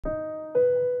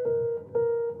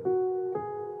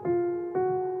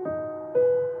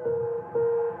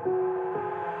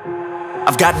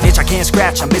I've got an itch I can't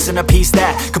scratch, I'm missing a piece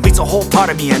that completes a whole part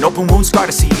of me, an open wound scar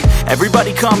to see.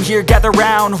 Everybody come here, gather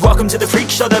round, welcome to the freak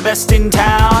show, the best in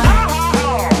town.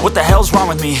 What the hell's wrong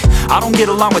with me? I don't get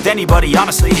along with anybody,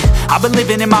 honestly. I've been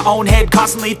living in my own head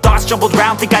constantly, thoughts jumbled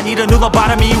round, think I need a new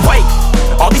lobotomy. Wait,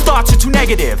 all these thoughts are too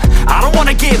negative, I don't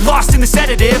wanna get lost in the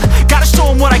sedative. Gotta show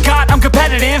them what I got, I'm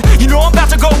competitive. You know I'm about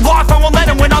to go off, I won't let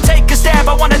them win, I'll take a stab.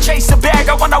 I wanna chase a bag,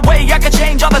 I want a way I can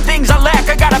change all the things I lack.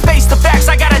 I gotta face the facts,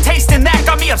 I got a taste in that.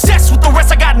 Got me obsessed with the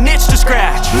rest, I got an itch to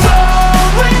scratch.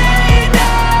 Going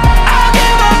now, I'll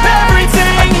give up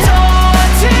everything.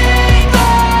 Daunting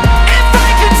thought, if I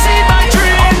could see my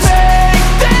dreams, I'll make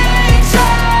things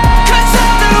right. 'Cause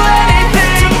I'll do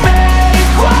anything to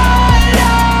make what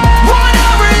I want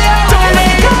a reality. Don't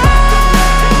let go,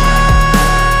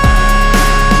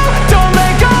 don't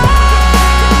let go.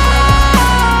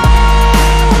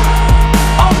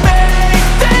 I'll make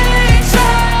things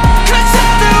right. 'Cause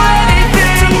I'll do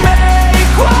anything to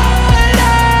make what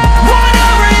I want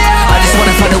a reality. I just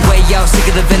wanna find a way out, sick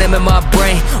of the venom in my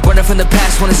brain. Running from the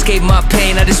past, wanna escape my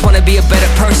pain. I just wanna be a better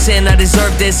person, I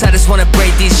deserve this. I just wanna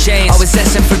break these chains. Always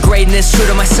asking for greatness, true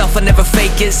to myself, I never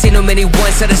fake it. Seen too many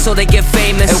once that I so they get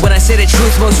famous. And when I say the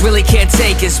truth, most really can't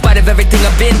take it. In spite of everything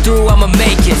I've been through, I'ma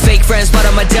make it. Fake friends, but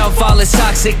on my downfall is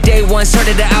toxic. Day one,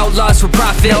 started to outlaws for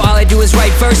profit. Now all I do is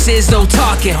write verses, no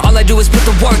talking. All I do is put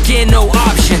the work in, no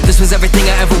option. This was everything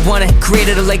I ever wanted.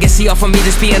 Created a legacy off of me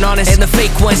just being honest. And the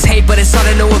fake ones hate, but it's all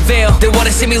to no avail. They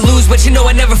wanna see me lose, but you know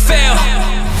I never fail.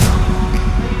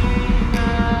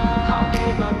 I'll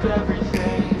give up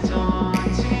everything,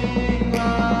 daunting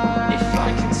life. If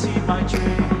I can see my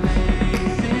dream,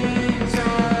 make things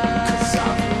right. 'Cause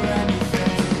I'll do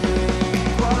anything to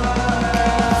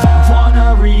want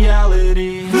a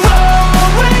reality.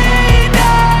 Going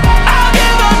now, I'll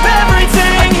give up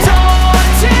everything,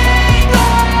 daunting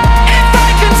life. If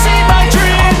I can see my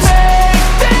dreams, I'll make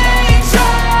things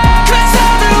right. 'Cause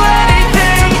I'll do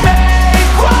anything to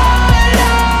make what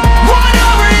I want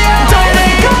a reality. Don't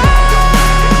let go,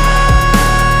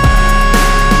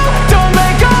 don't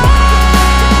let go.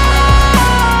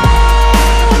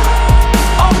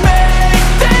 I'll make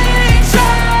things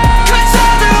right. 'Cause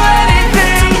I'll do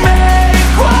anything to make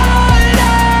what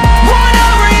I want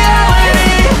a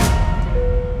reality.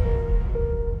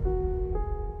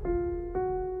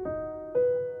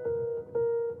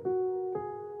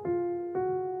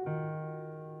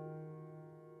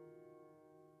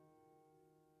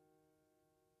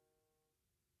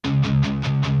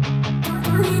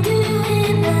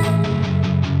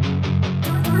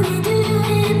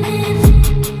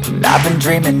 I've been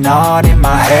dreaming on in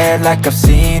my head like I've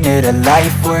seen it. A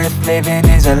life worth living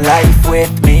is a life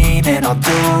with meaning. I'll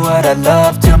do what I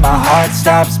love till my heart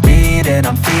stops beating.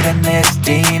 I'm feeding this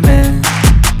demon.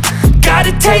 Got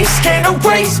a taste, can't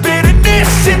erase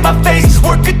bitterness in my face.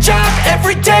 Work a job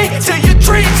every day till your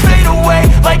dreams fade away.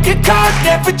 Like a card,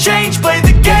 never change, play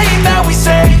the game that we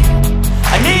say.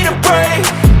 I need a break.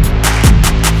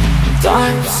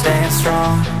 I'm staying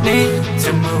strong, need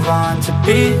to move on to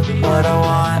be what I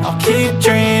want. I'll keep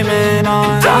dreaming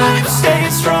on. I'm staying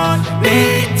strong,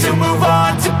 need to move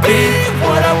on to be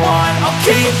what I want. I'll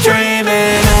keep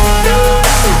dreaming on.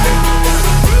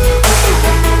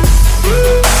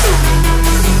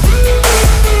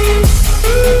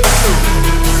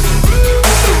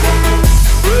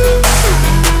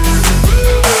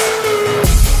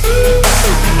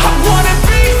 I wanna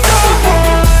be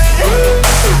someone,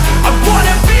 I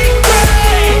wanna be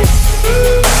great.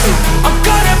 I'm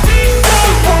gonna be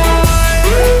someone,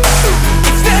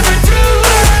 it's never too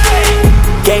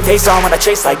late. Game face on when I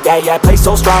chase like that. Yeah, I play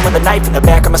so strong with a knife in the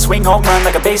back. I'ma swing home run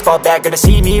like a baseball bat. Gonna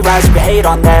see me rise, you can hate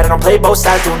on that. I don't play both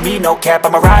sides, doing me no cap.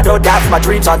 I'ma ride or die for my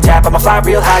dreams on tap. I'ma fly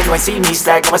real high, you ain't see me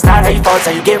slack. No, it's not how you fall, it's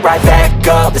how you get right back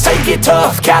up. That's how you get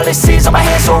tough. Calluses on my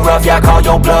hands so rough, yeah, I call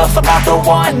your bluff. I'm not the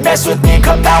one, mess with me and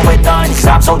come out with none. Cause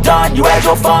I'm so done, you had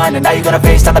your fun. And now you're gonna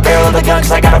face down the barrel of the gun.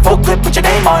 Cause I got a full clip, put your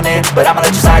name on it. But I'ma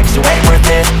let you slide cause you ain't worth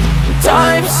it.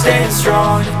 I'm staying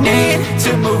strong, need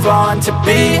to move on to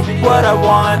be what I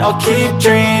want. I'll keep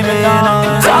dreaming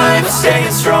on. I'm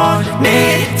staying strong,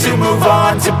 need to move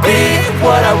on to be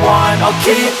what I want. I'll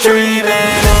keep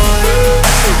dreaming on.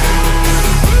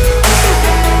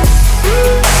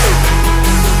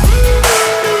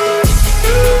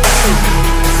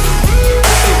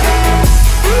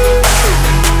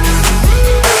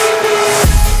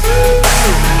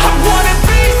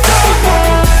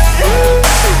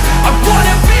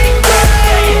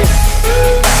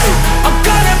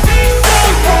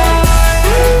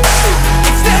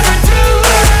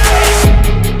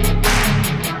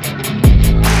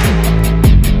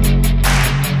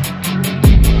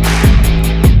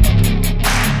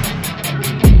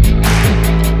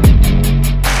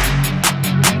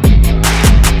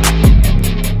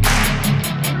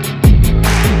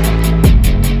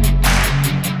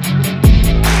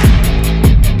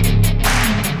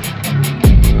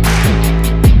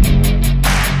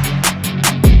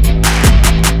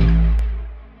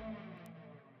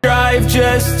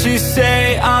 to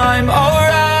say I'm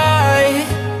alright.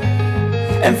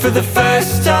 And for the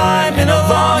first time in a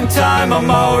long time, I'm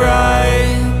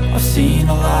alright. I've seen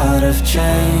a lot of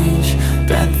change,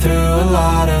 been through a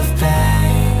lot of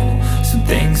pain. Some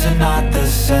things are not the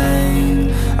same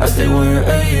as they were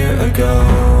a year ago,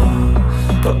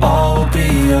 but all will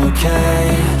be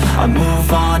okay. I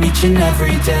move on each and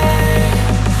every day.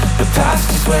 The past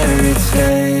is where it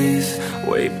stays,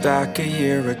 way back a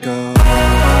year ago.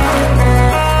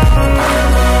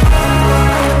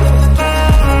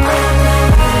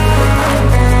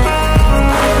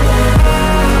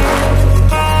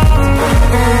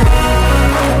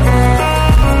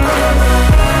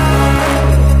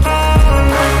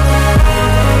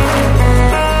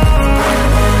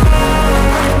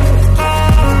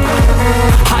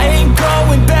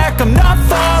 I'm not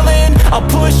falling, I'll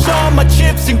push all my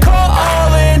chips and call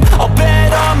all in. I'll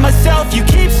bet on myself, you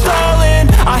keep stalling.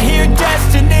 I hear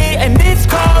destiny and it's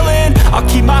calling. I'll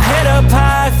keep my head up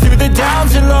high through the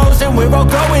downs and lows, and we're all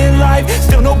going life.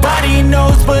 Still nobody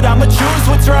knows, but I'ma choose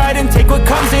what's right and take what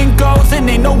comes and goes. And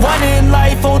ain't no one in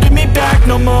life holding me back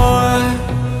no more.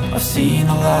 I've seen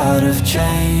a lot of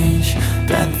change,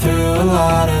 been through a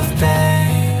lot of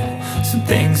pain. Some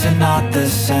things are not the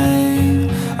same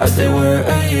as they were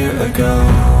a year ago,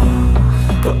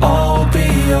 but all will be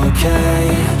okay.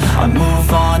 I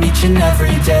move on each and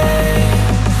every day.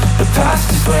 The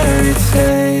past is where it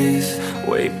stays,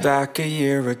 way back a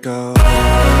year ago.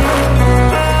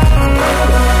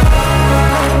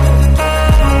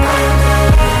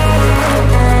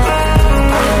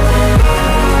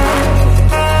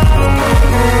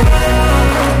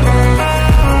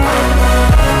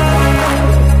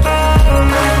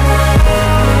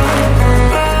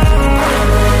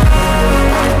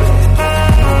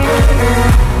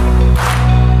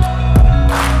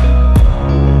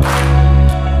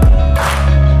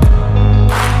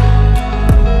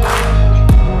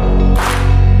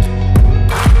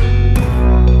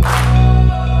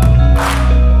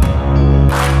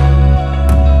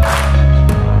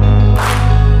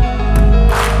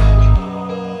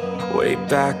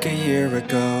 Back a year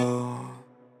ago.